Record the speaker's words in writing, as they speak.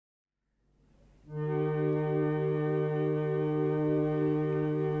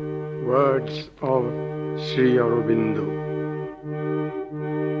Words of Sri Aurobindo.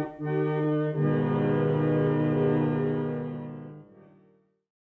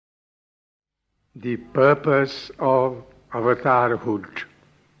 The purpose of avatarhood.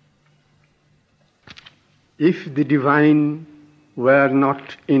 If the divine were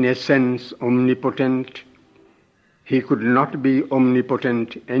not in essence omnipotent, he could not be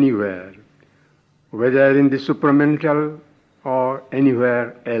omnipotent anywhere, whether in the supramental or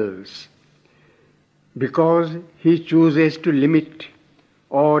anywhere else. Because he chooses to limit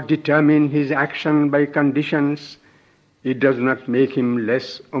or determine his action by conditions, it does not make him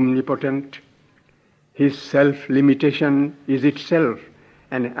less omnipotent. His self-limitation is itself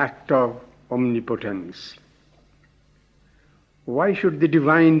an act of omnipotence. Why should the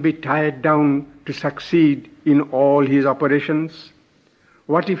divine be tied down to succeed in all his operations?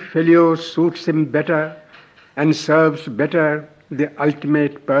 What if failure suits him better and serves better the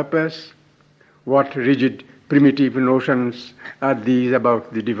ultimate purpose? What rigid, primitive notions are these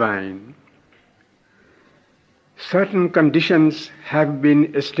about the divine? Certain conditions have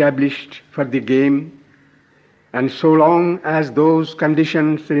been established for the game, and so long as those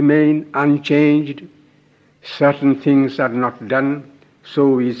conditions remain unchanged, certain things are not done, so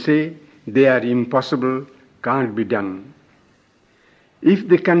we say they are impossible, can't be done. If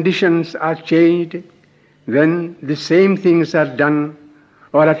the conditions are changed, then the same things are done,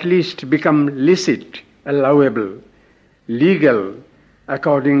 or at least become licit, allowable, legal,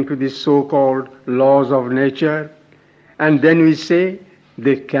 according to the so-called laws of nature, and then we say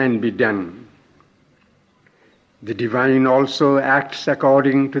they can be done. The divine also acts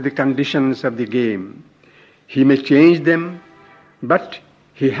according to the conditions of the game. He may change them, but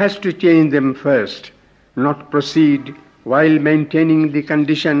he has to change them first, not proceed while maintaining the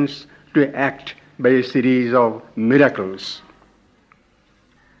conditions to act by a series of miracles.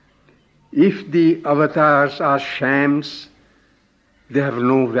 If the avatars are shams, they have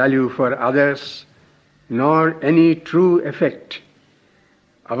no value for others, nor any true effect.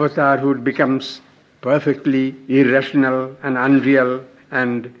 Avatarhood becomes perfectly irrational and unreal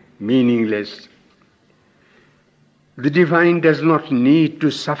and meaningless. The divine does not need to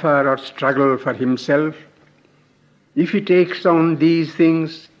suffer or struggle for himself. If he takes on these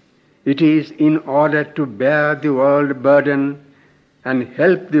things, it is in order to bear the world burden and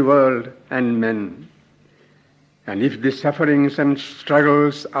help the world and men. And if the sufferings and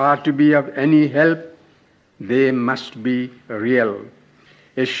struggles are to be of any help, they must be real.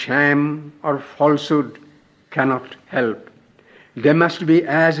 A sham or falsehood cannot help. They must be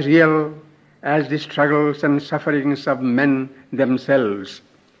as real as the struggles and sufferings of men themselves.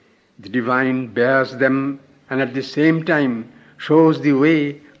 The divine bears them and at the same time shows the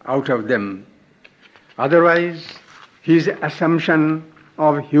way out of them. Otherwise, his assumption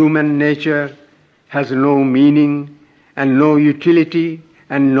of human nature has no meaning and no utility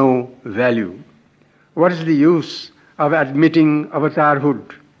and no value. What is the use of admitting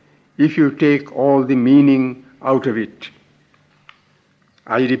avatarhood if you take all the meaning out of it?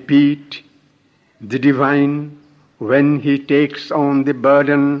 I repeat, the divine, when he takes on the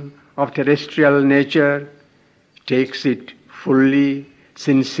burden of terrestrial nature, takes it fully,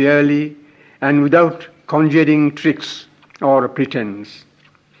 sincerely, and without conjuring tricks or pretense.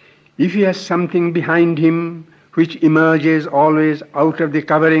 If he has something behind him which emerges always out of the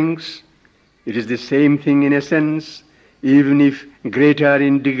coverings, it is the same thing in essence, even if greater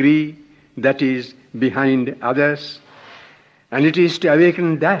in degree, that is behind others, and it is to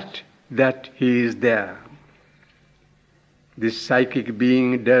awaken that he is there. This psychic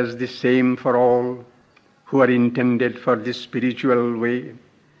being does the same for all who are intended for this spiritual way.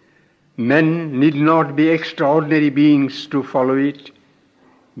 Men need not be extraordinary beings to follow it.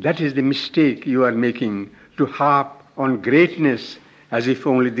 That is the mistake you are making, to harp on greatness as if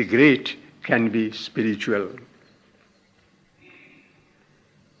only the great can be spiritual.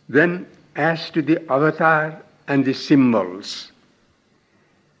 Then, as to the avatar and the symbols,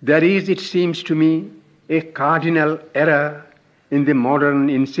 there is, it seems to me, a cardinal error in the modern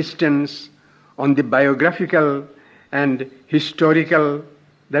insistence on the biographical and historical,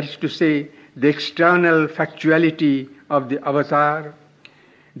 that is to say, the external factuality of the avatar,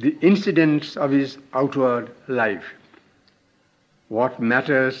 the incidents of his outward life. What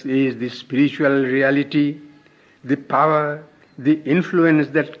matters is the spiritual reality, the power, the influence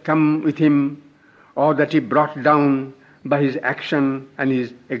that come with him or that he brought down by his action and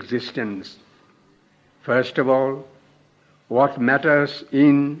his existence. First of all, what matters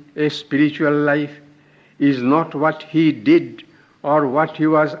in a spiritual life is not what he did or what he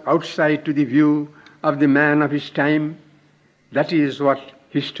was outside to the view of the man of his time. That is what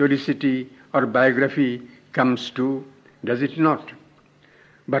historicity or biography comes to, does it not?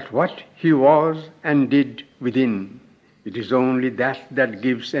 But what he was and did within, it is only that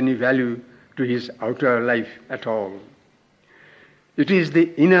gives any value to his outer life at all. It is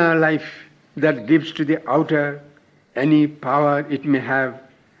the inner life that gives to the outer any power it may have,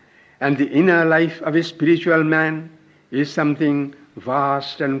 and the inner life of a spiritual man is something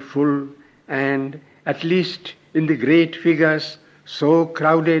vast and full, and at least in the great figures, so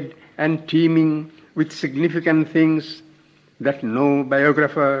crowded and teeming with significant things that no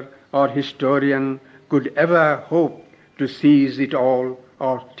biographer or historian could ever hope to seize it all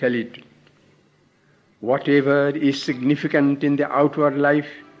or tell it. Whatever is significant in the outward life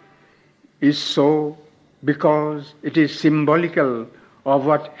is so because it is symbolical of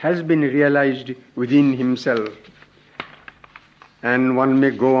what has been realized within himself. And one may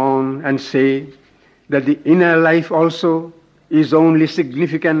go on and say that the inner life also is only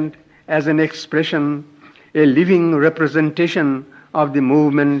significant as an expression, a living representation of the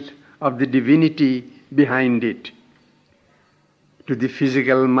movement of the divinity behind it. To the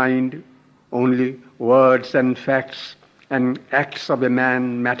physical mind, only words and facts and acts of a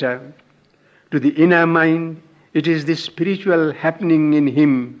man matter. To the inner mind, it is the spiritual happening in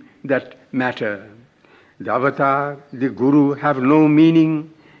him that matter. The avatar, the guru have no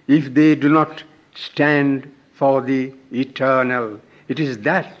meaning if they do not stand for the eternal. It is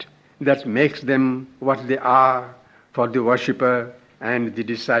that makes them what they are for the worshipper and the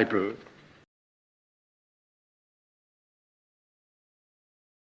disciple.